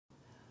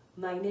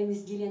My name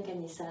is Yilian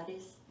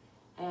Cañizares.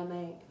 I am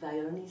a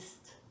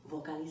violinist,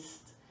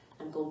 vocalist,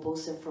 and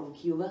composer from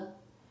Cuba.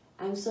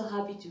 I'm so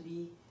happy to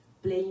be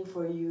playing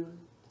for you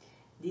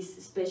this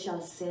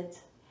special set.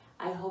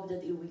 I hope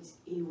that it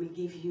will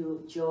give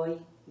you joy,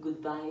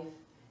 good vibe,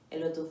 a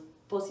lot of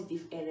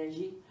positive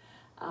energy.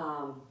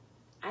 I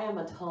am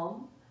at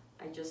home.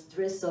 I just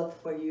dressed up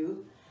for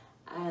you.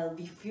 I'll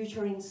be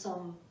featuring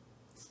some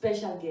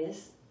special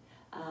guests.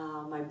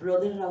 My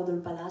brother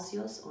Raúl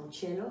Palacios on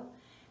cello,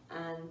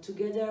 and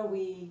together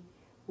we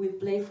will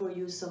play for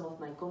you some of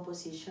my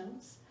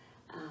compositions.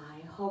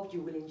 I hope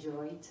you will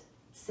enjoy it.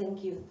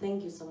 Thank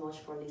you so much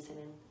for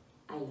listening.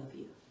 I love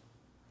you.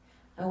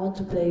 I want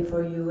to play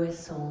for you a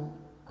song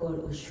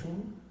called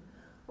Oshun.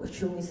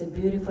 Oshun is a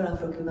beautiful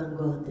Afro-Cuban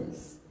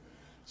goddess.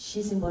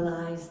 She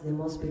symbolizes the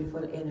most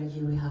beautiful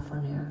energy we have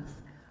on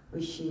earth,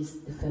 which is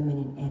the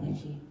feminine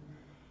energy.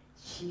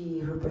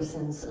 She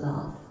represents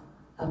love,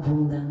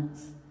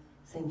 abundance,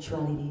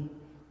 sensuality,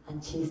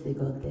 and she is the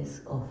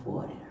goddess of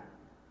water.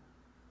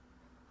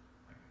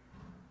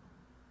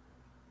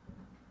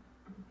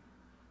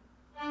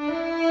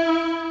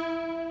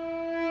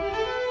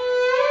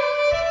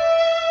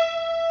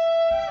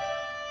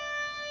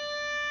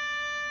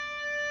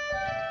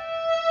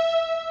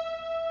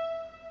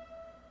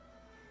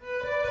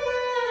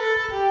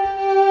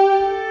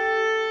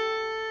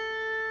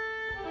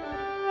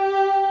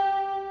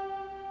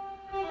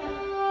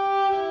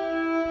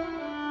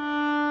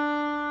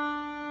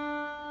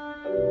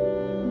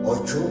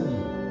 Ochum,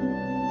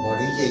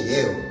 morille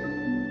yeo,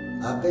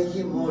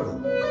 abeyi moro,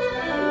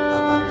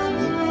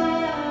 apanganipe,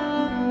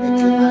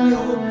 ekimale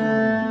otu,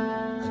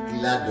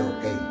 akilado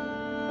okei,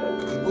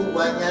 ibu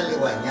guanyale,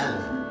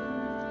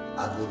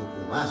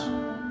 aburukumasu,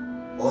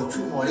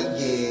 ochum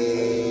morille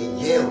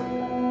yeo.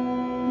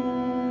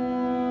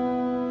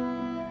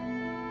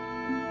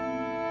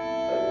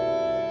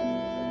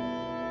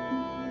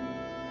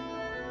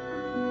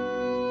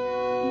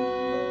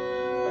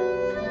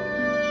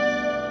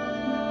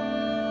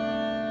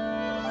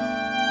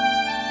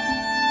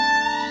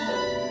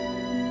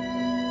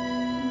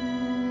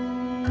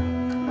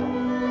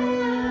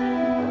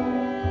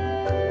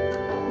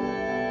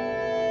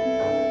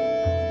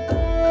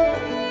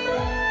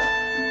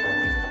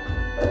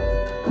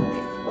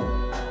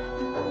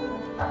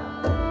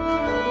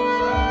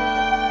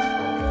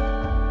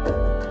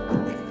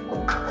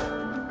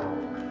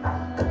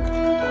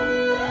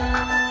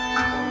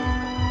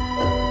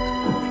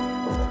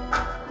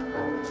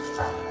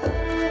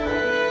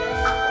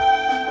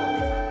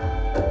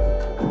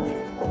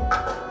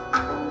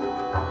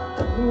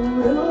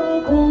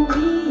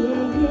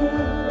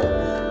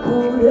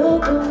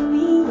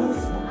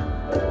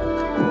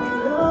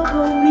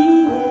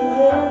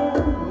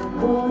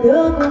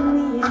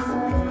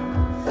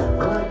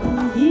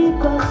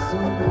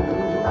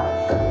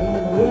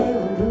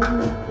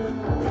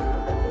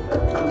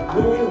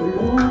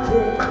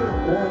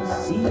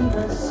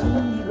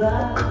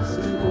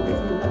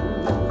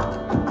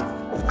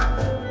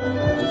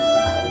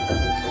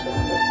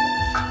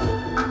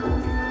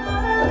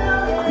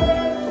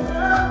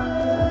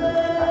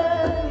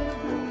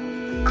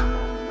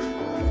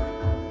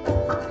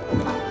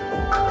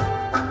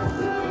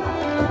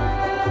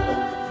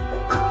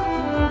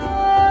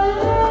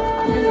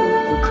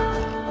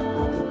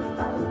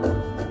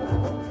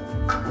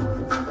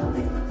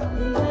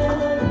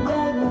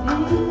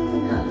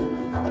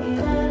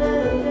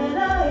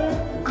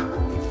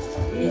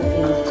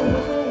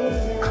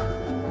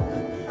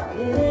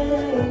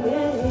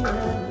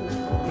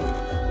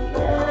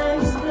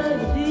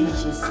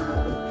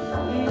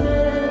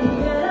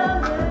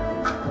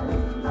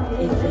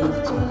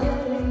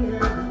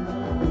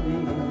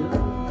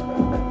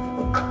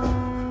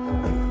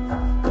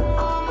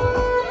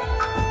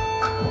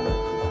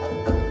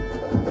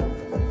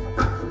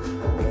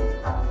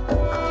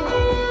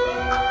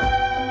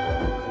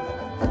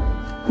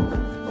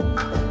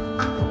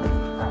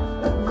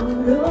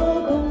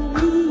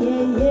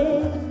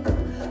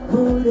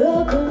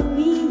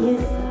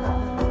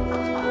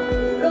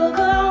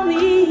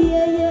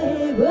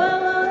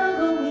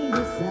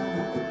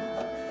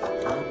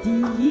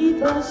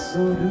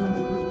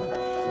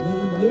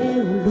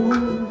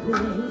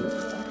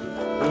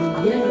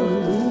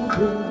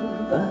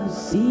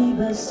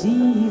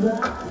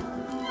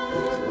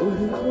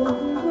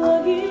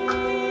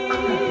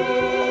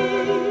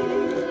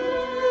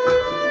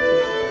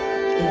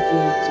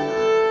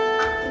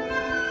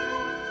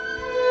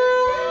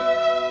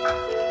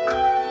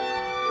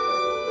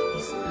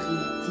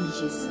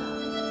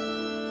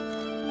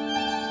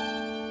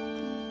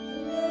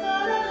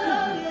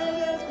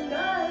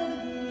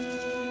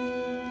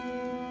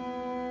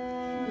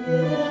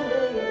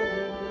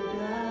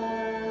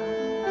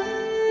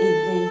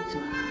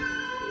 Éveille-toi.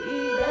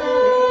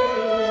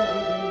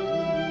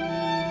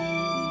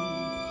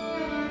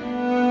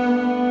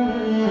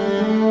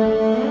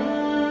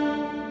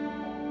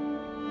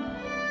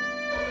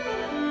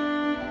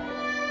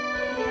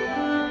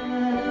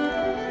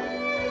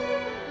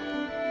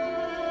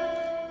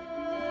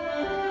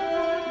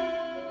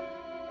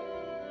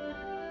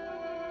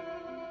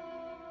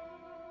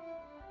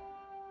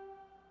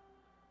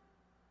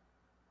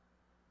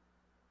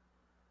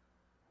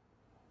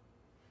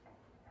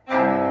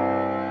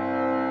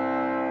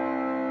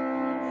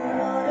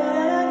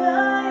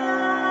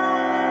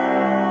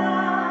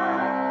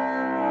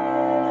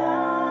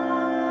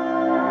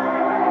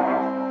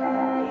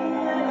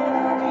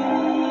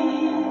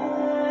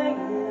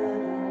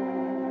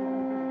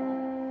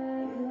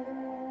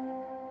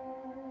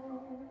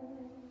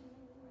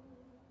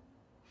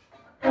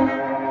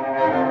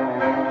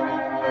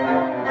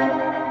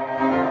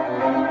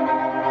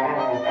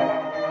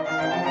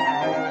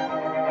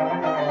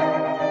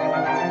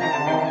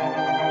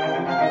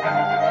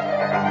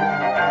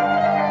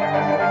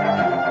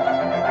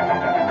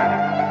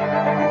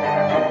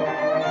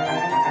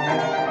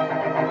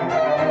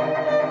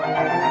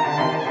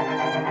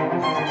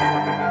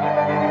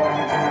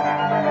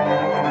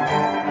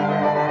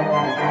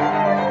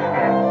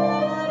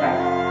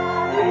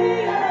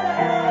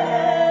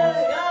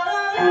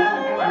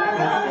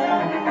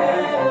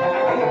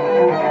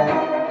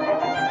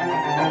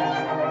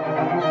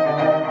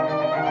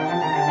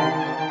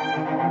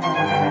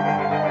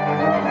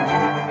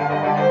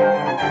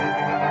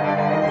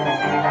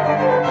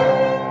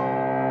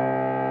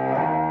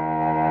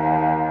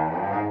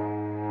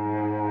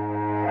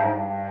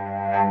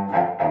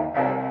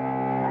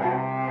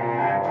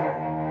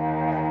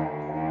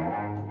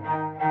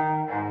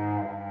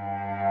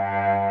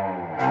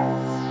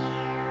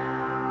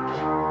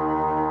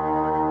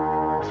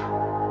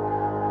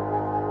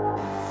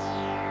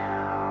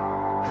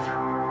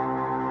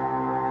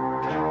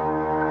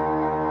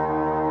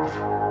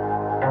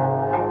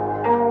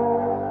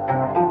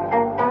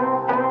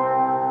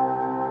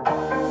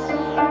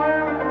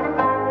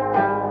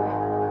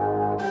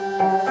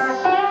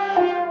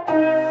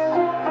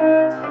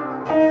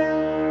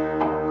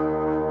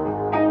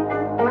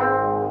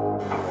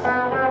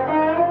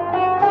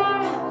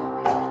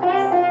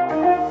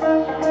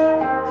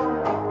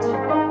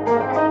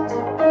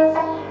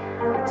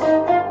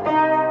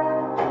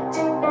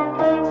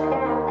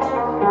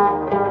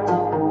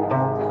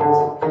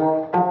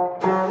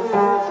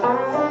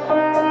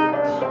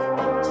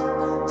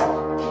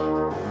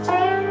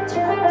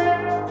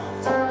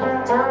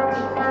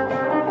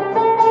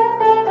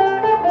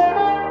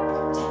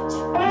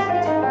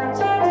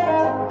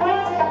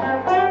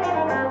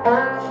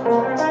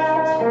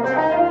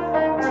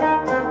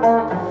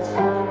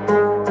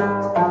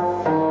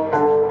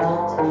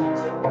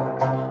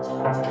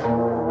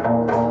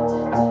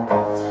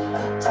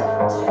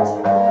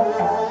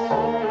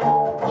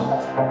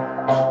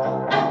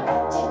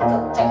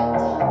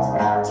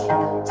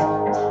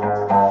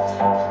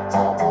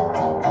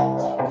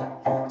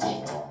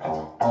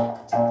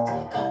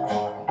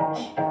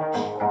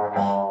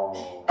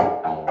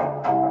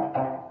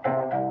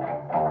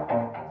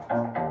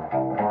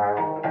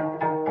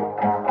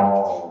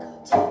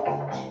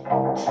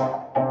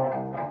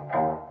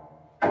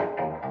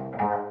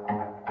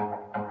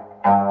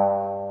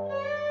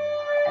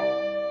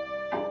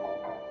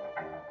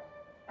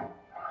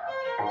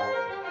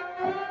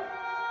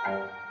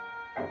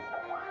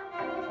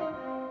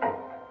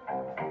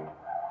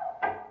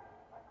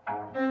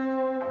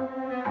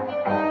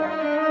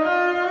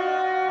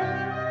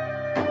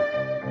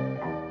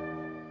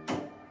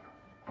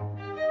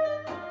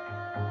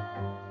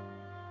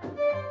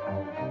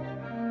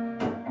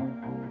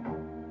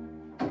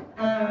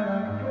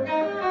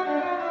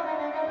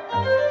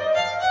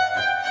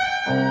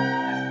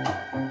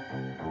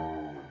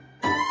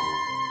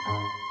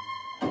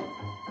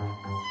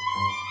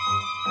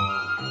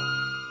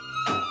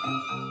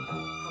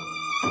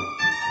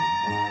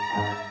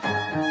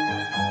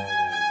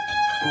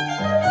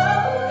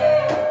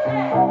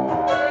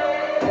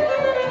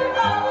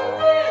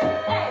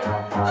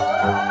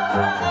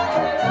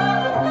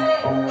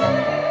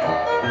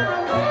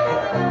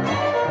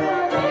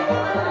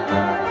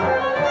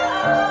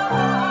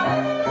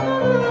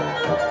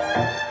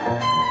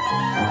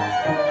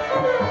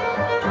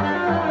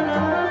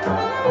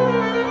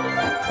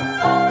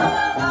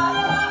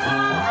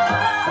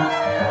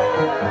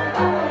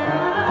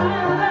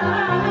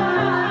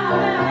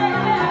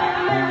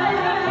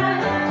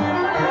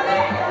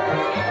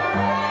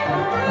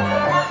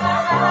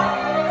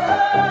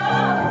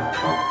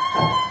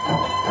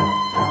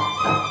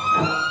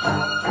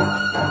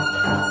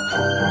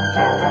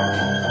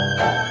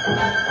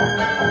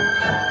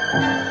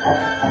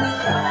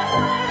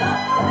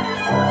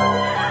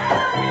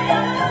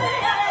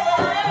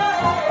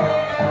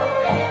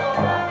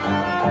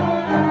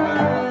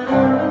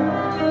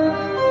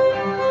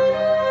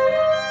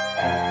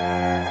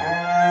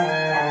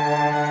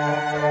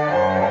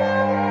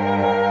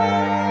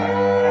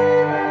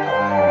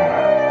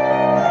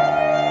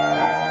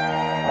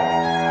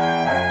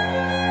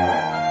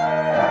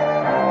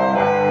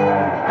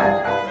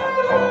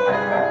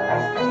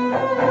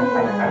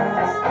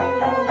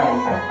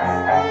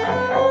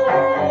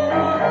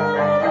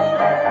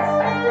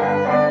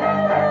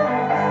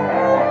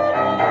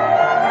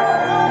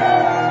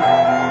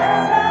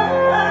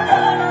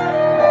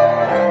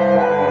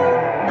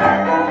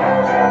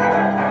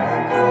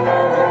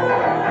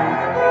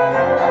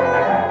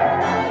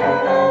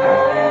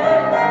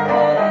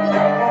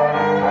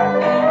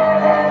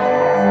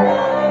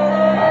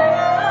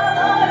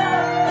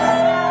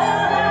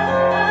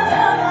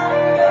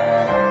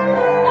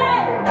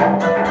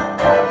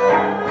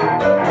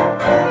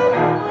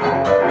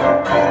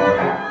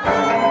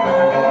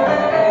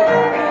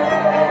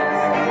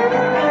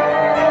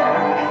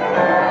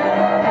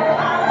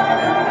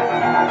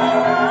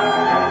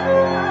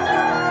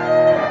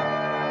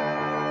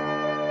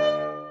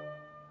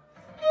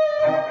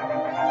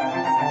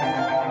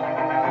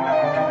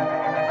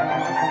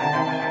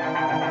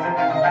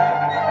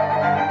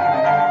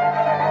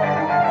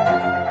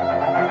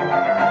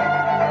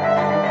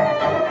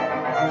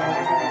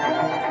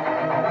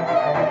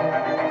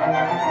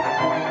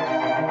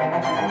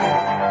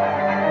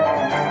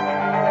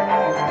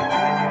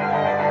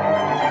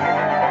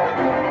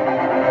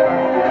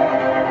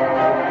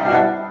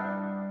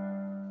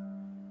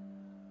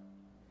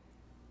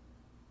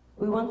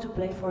 To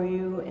play for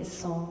you a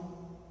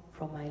song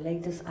from my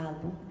latest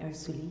album,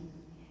 Ursuli.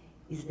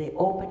 It's the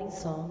opening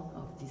song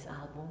of this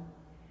album.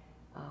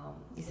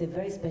 It's a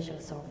very special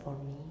song for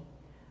me.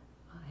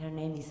 Her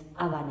name is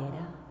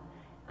Habanera,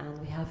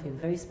 and we have a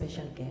very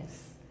special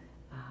guest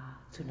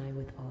tonight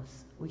with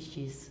us, which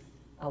is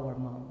our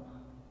mom.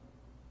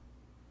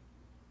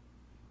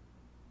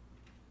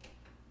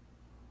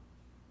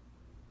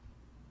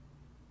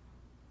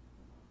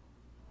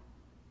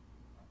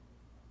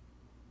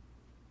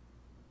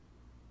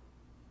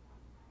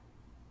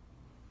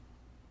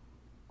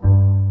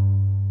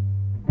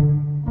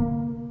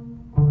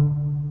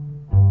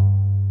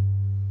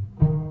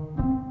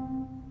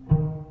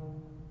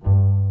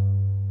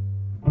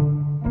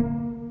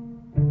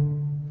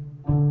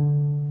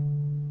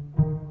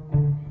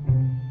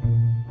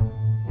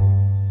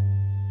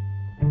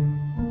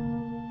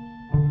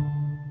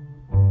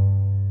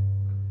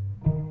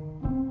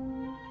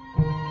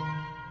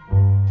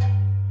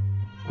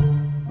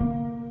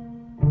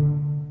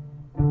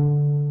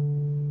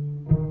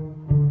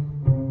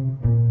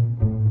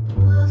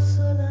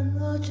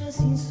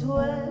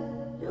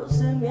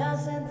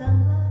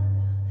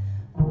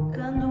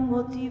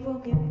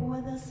 Que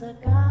pueda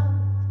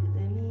sacarte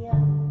de mi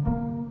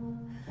alma.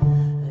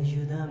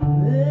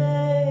 Ayúdame,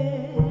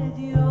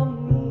 Dios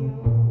mío.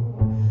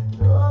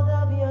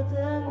 Todavía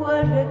tengo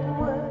el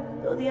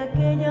recuerdo de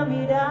aquella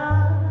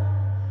mirada,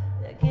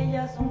 de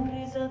aquella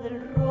sonrisa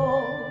del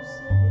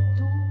roce de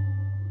tu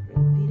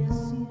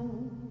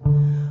respiración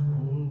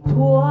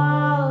junto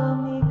a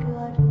mi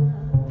cara.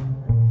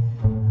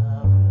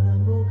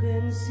 Hablamos que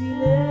en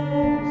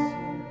silencio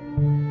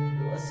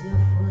no hacía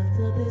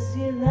falta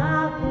decir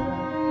nada.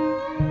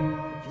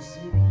 Yo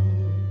sé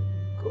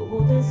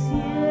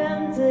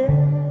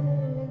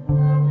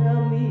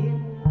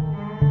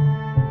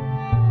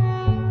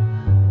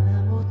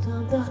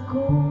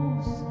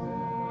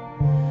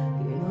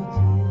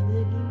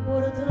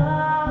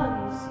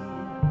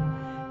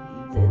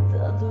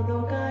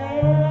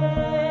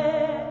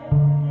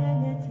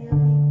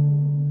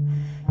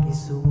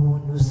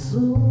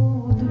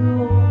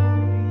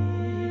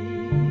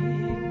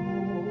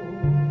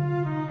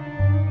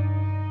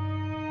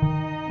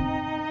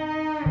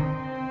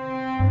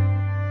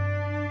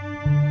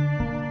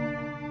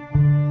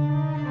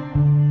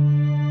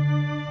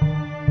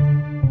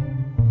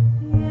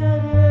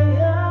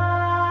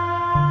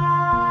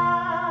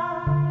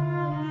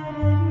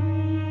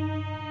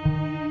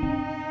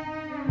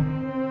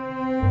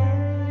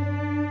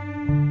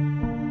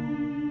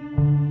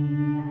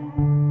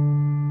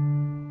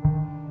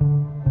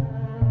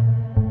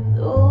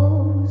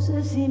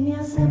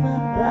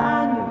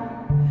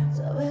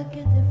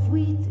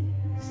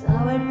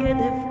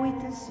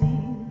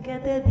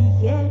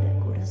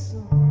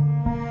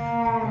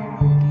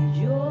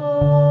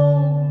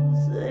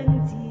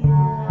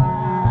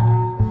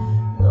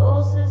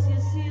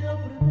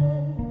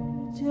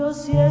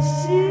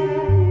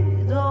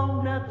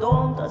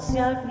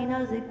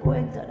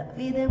La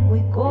vida es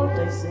muy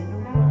corta y se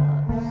nos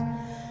va.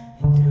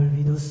 Entre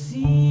olvidos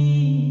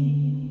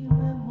y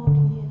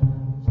memorias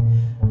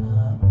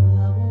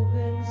hablamos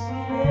en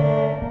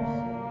silencio.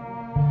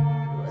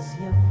 No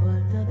hacía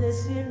falta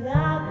decir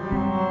nada.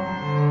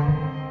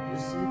 Yo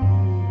sé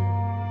bien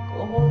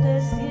cómo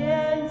te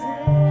sientes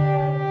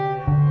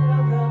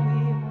ahora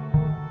mismo.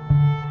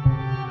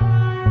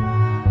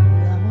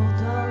 Hablamos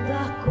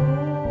tantas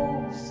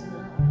cosas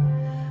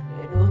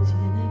que no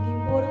tienen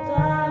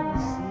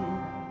importancia,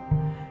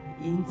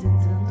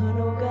 intentando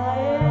no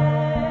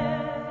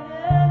caer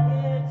en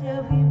este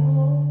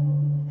abismo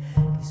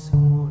que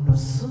somos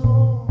nosotros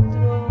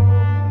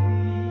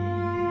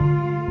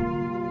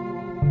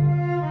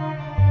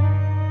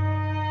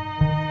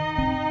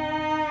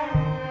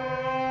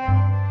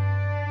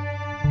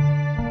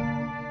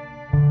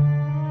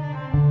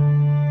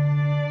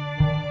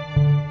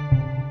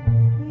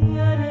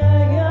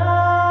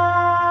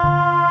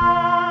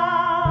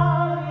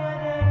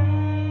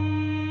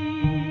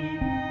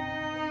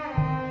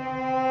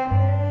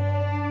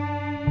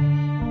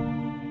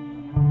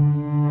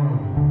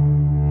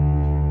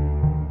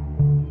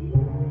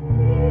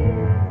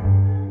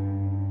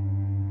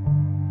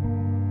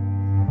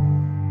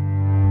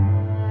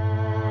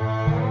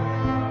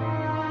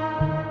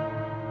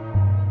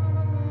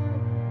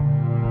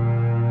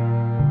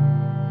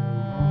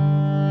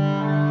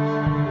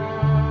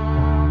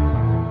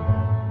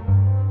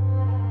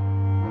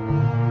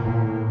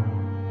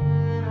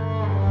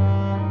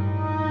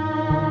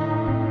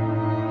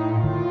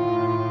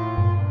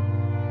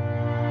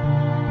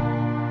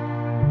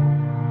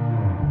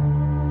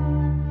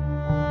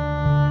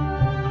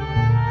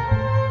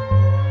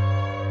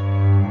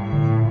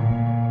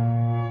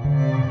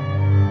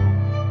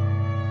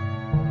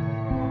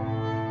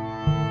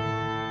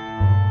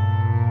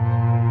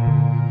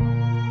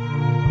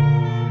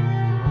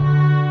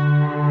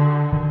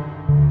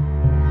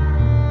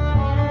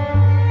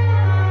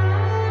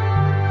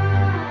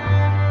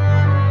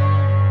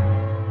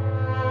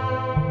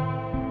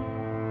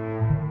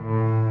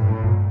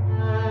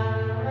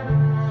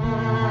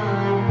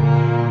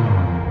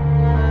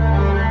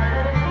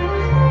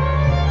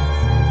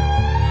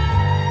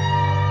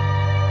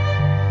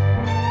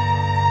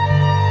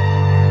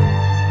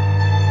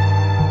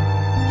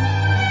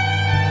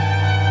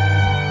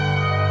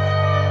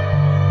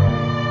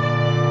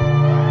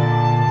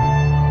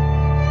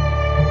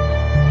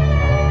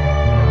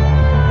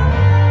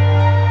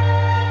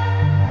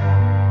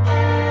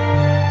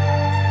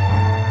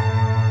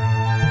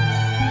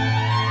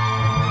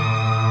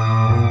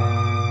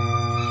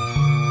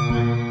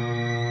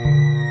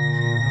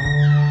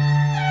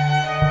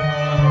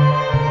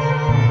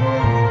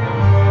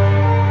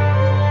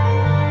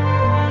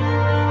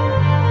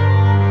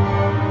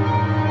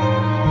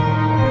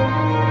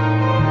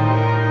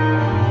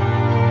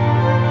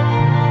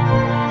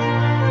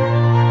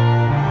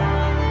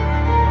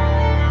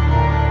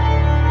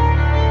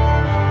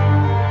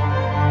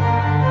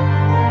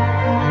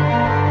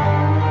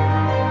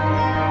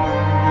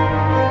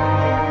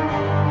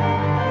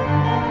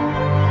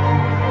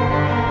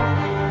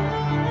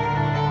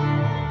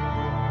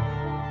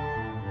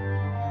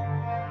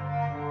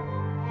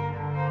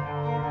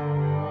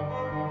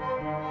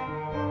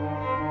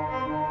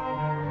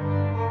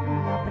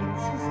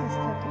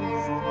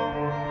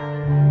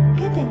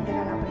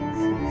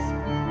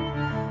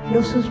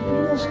Los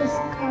suspiros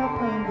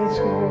escapan de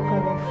su boca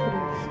de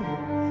frisa,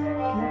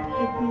 que ha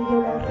perdido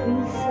la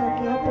risa,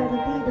 que ha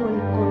perdido el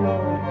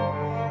color.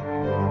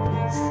 La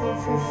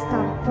princesa está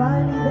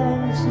pálida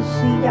en su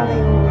silla de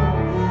oro,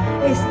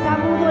 está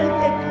mudo el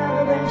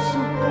teclado del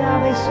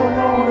subclave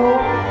sonoro,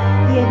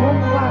 y en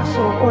un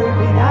vaso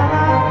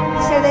olvidada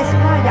se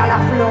desmaya la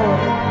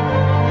flor.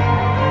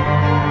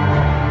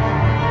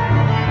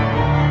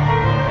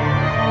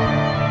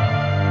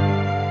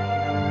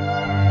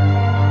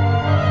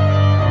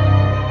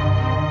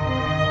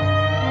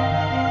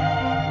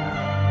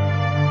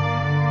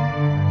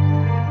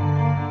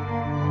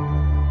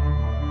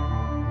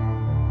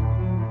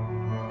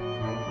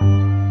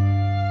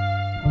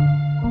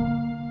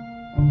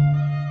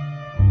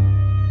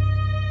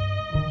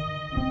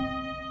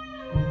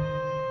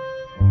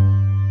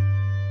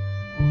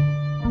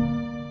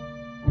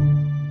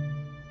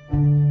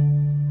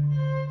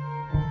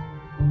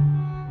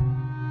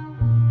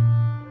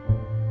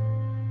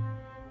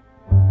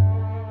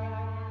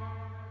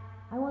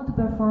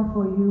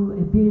 For you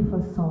a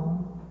beautiful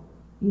song.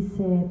 It's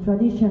a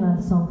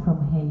traditional song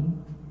from Hay.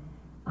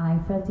 I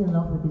felt in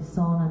love with this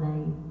song and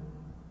I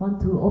want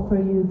to offer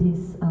you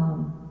this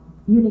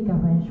unique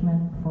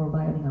arrangement for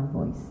violin and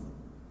voice.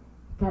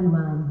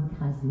 Yilian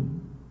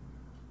Cañizares.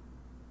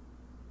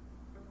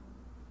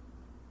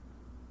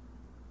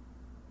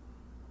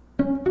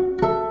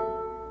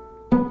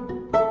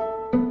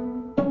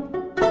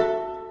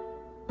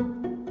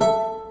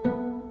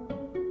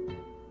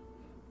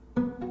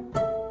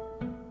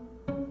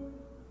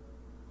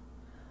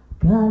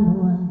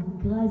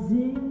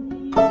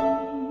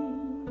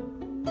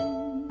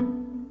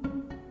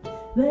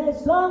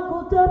 Beso un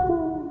côté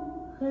pour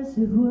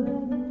recevoir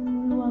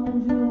loin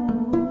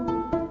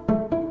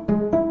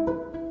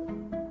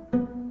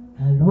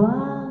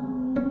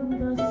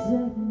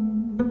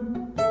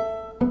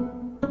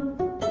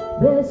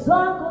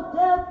Besoin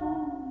côté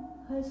pour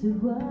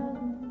recevoir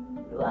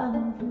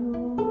l'ange.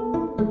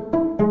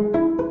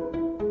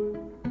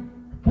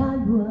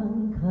 Calouan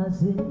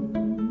crasé.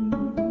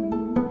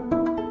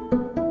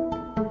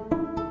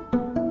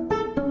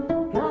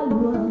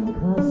 Calouan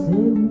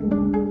crasé.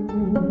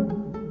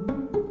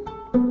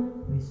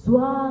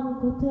 Besoin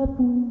côté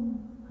pour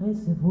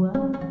recevoir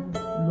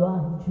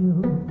l'ange.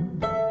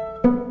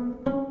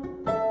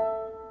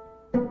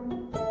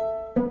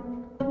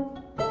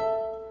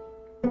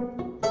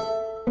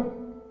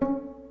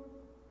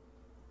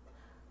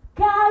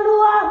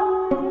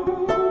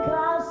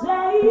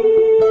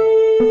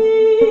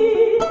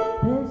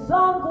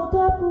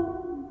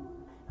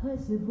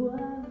 Recevoir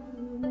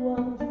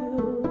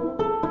l'oiseau,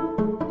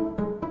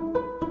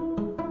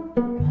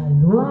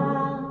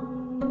 Calouan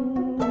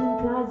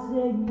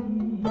casé,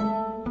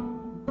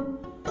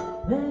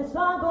 mais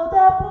sans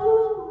côté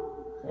pour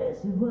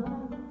recevoir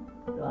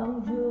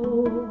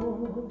l'oiseau,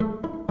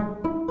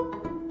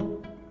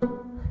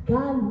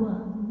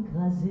 Calouan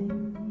casé,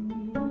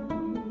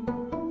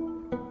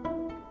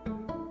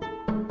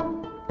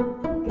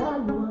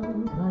 Calouan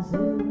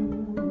casé.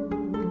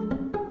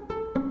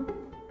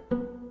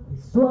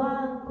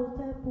 Soit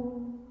côté pour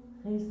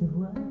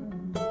recevoir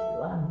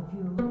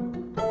l'oiseau.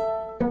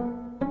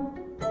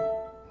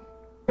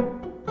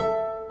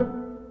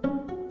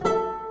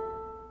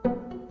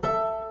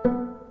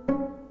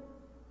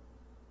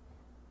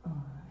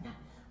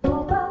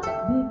 Boba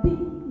bibi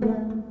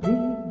yang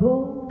bibo,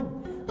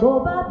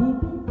 boba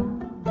bibi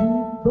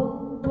bibo,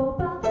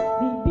 boba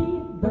bibi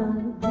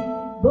bang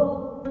bibo,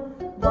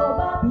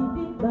 boba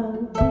bibi bang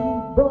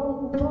bibo,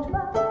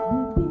 boba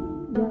bibi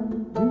yang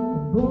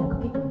bibo.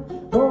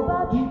 Boba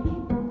bibi,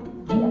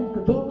 yang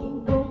cookie,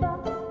 boba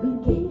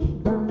bibi,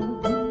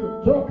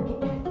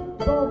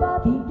 boba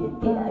bibi,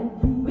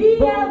 we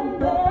are there. Boba bibi, we are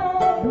there.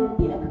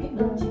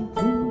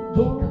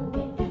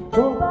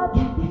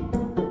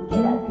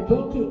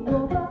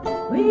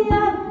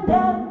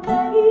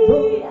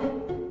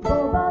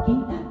 Boba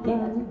bibi,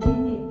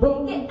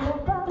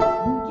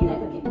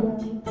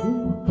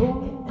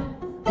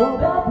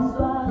 boba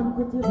soir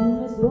côté vous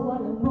recevoir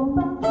le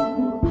boba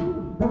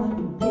bibi,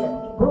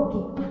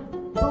 cookie.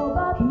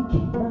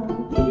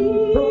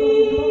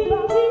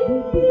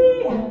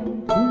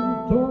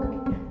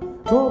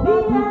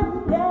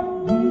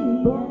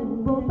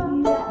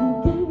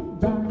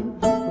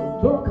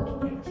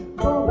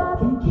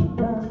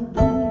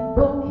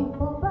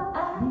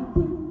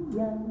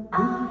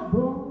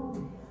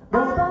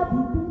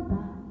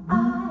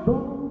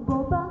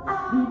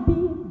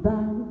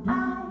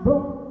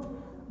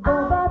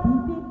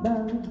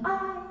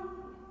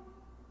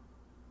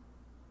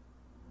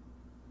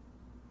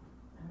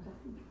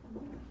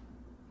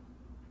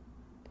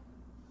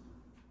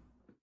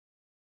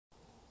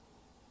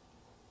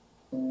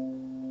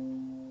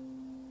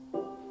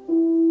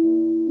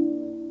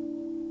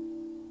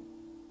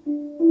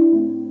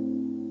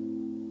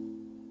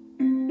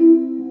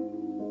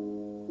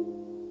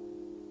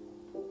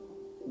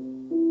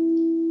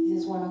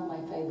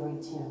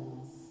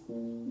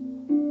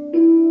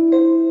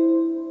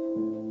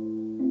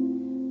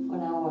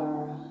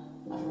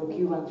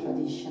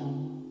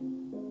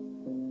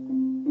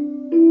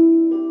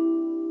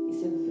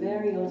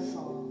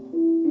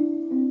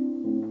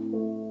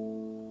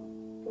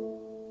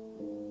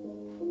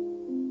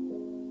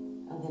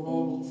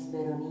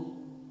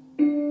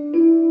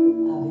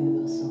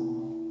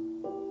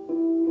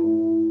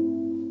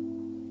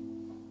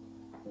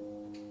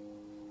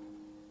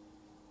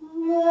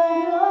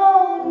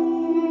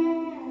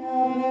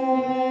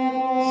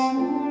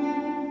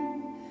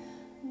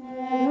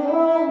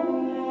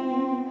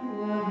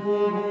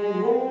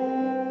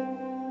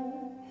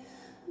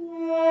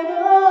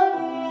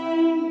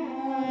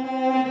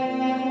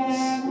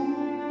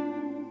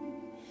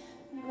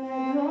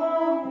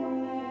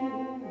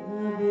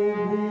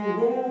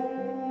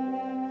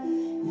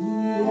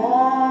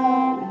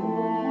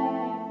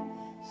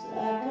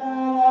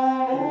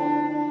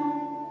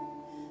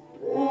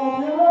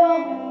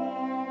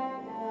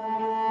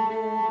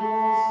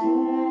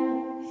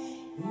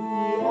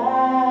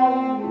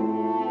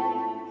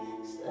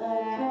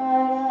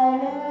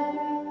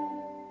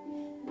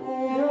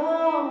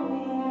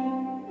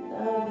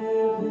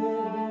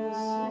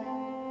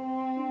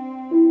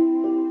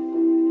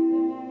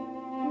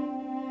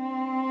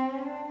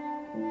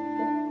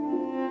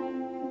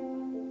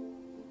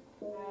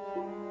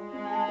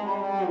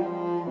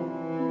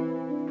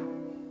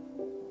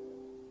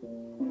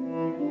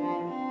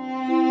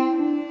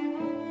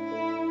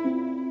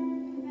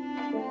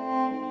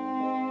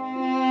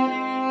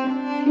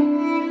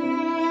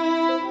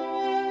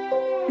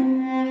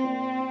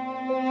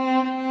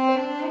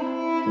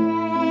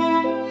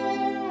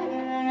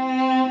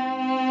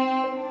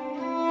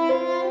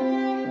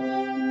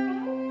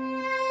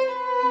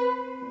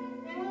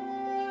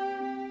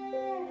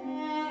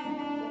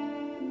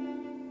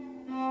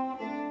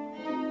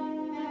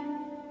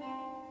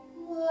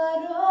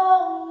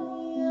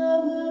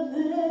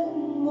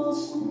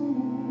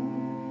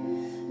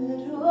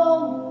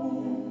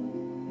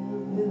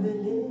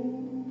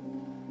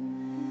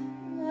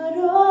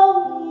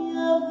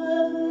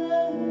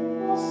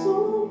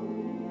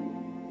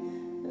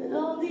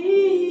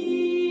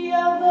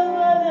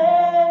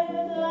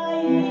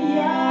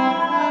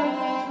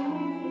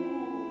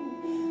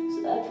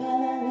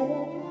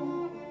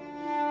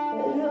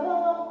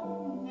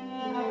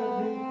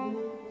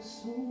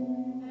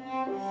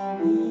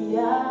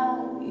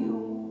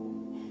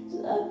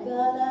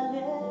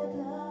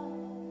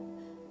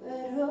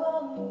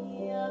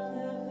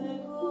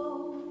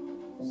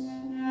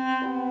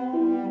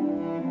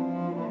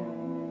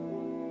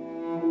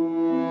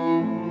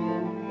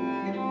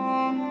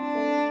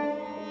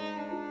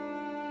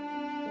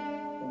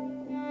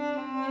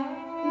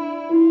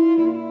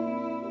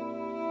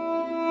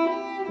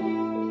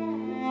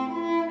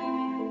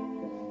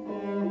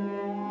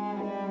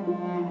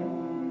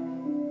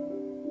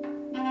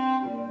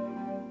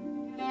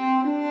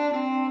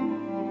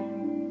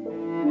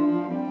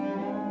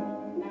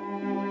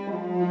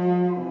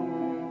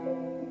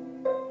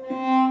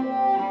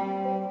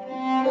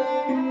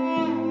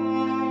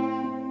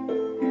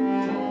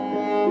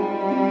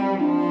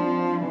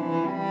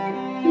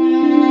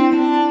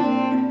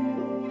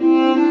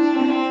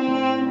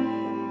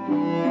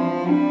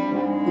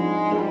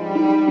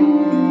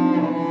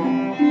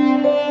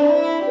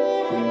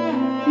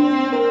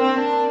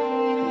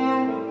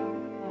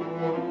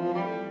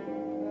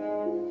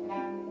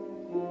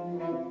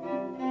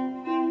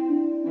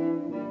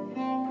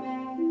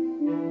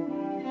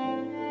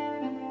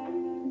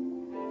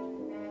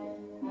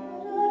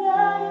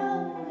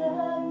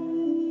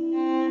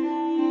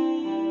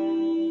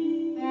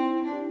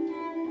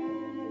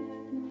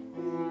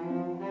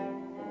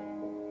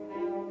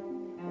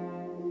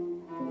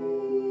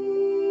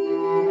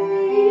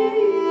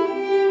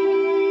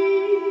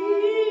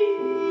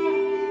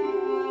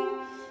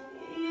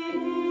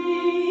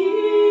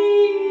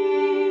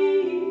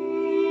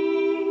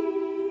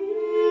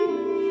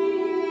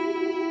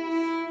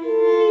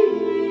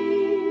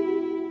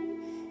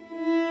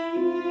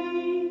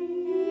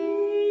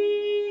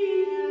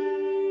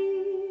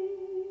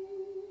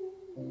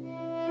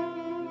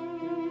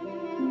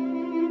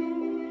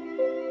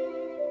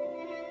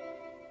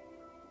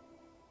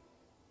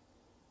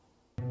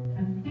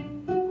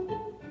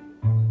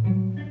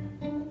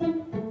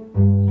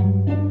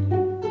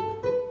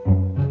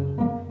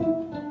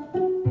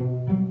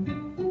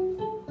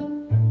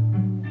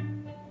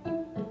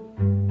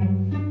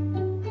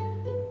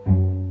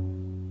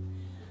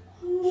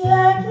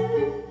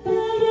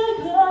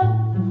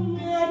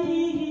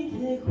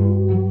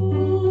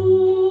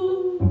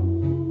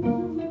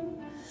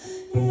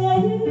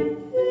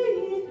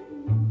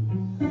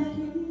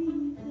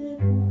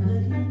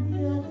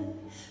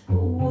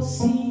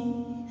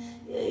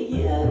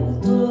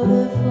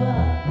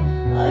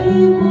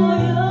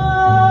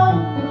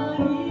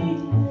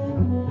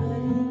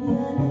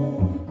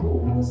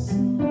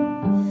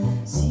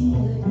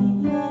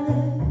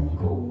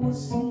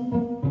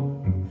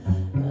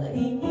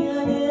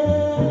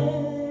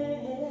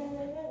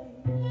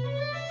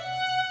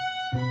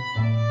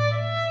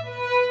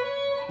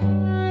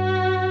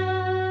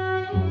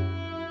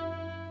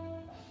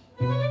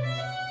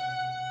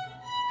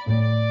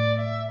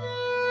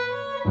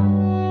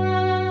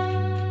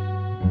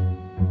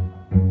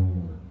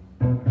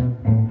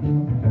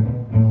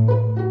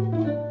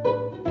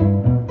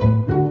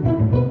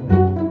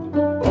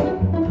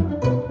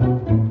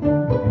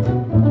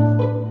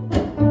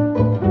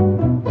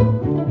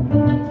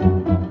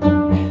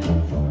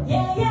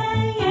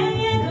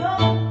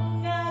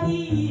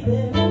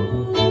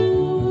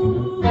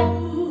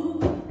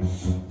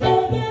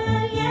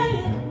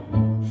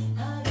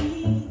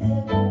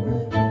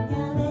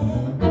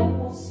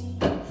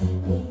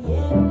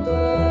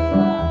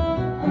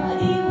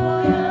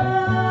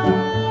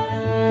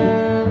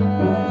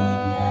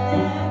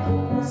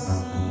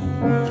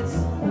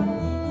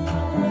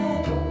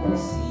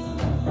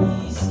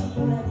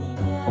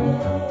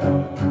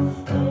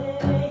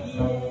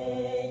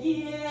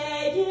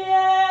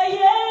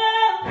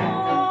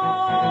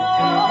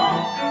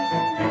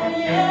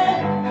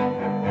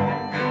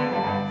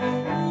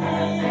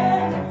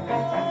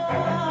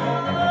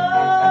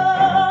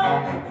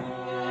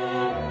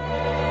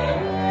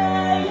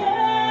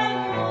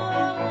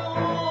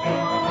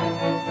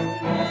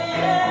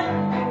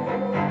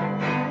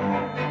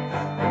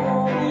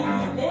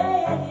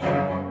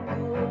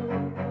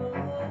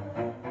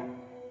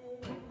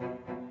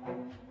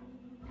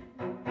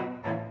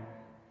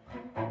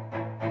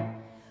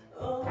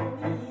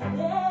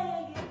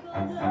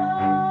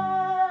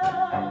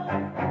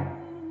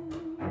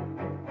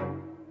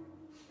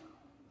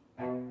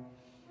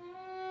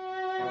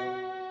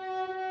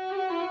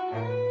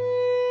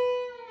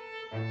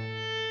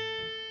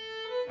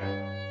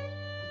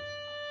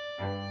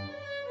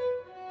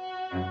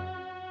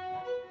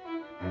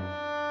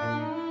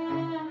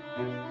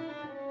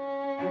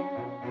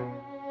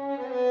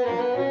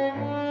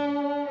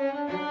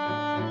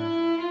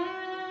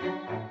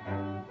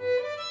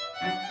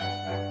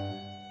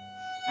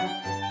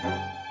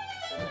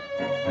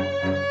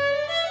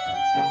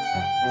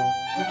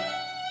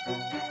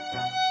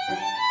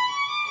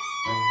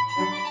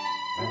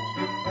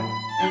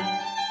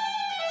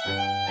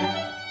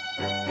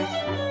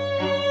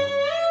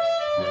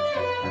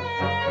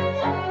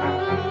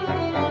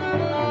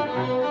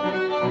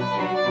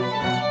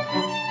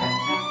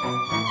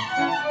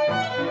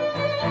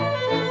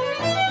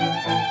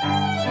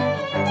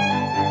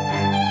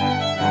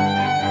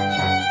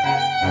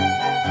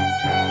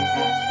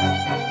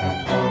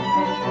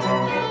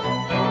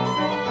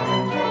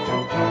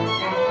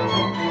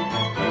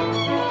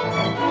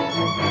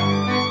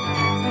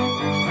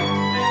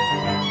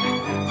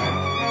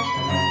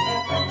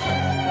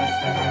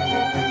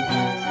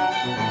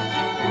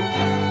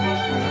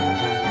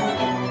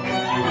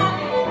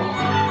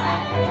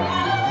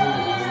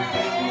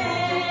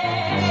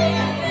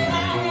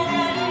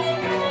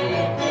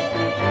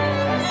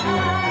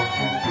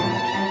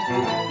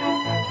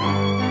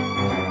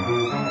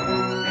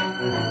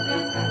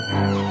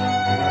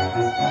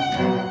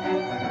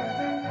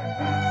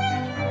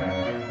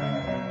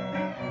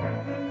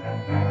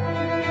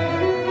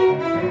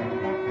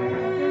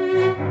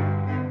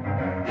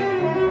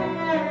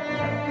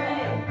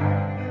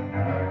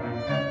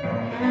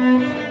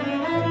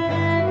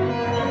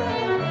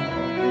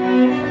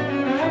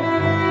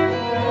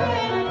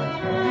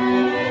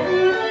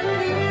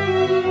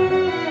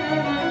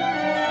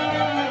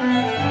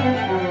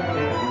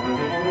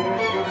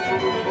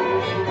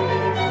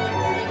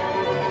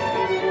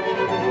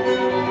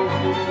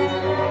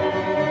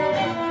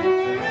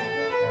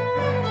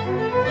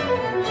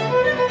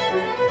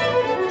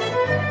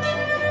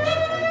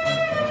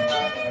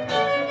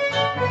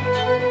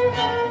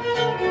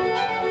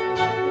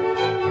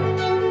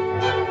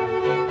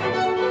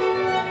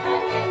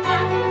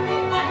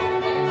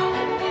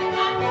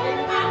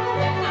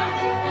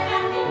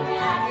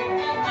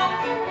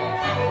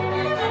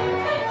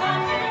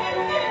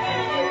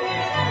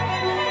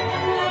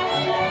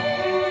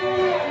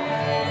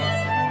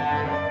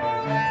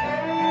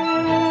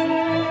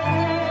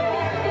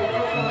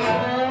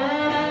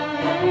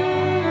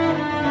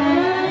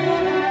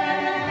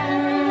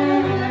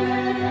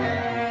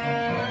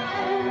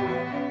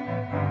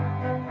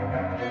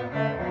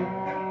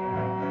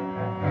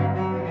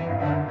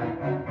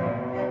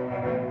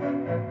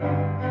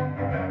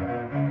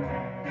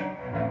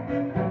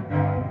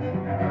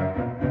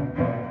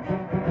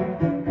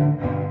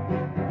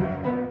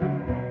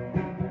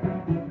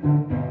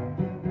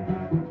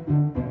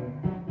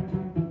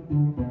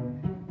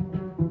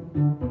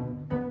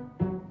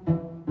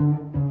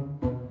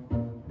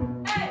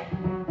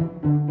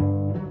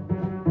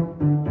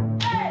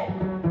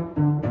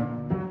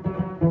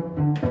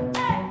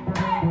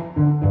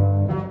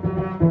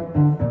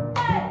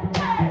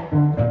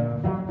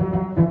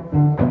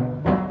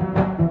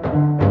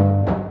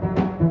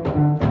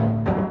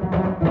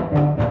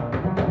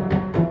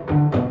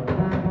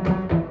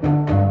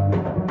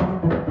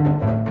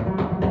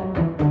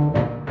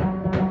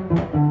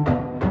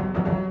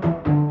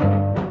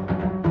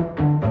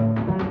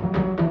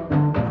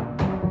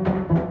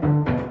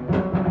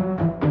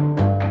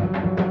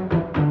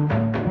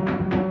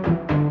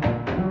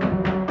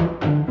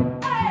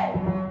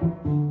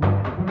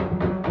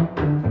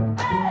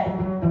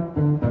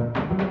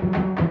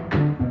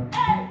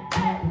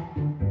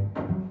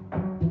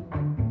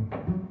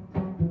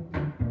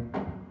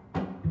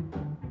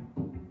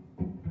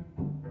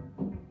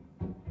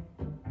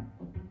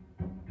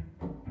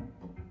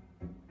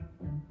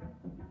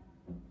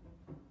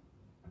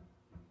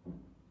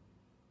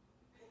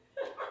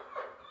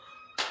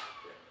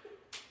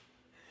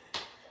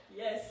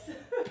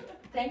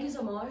 thank you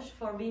so much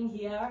for being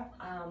here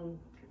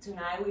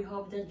tonight. We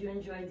hope that you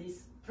enjoyed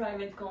this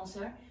private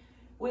concert.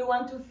 We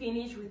want to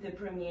finish with the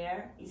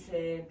premiere. It's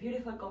a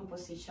beautiful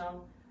composition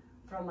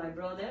from my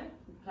brother,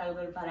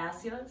 Raúl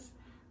Palacios,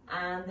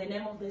 and the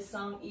name of the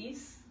song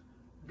is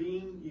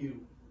Being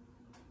You.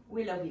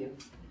 We Love You.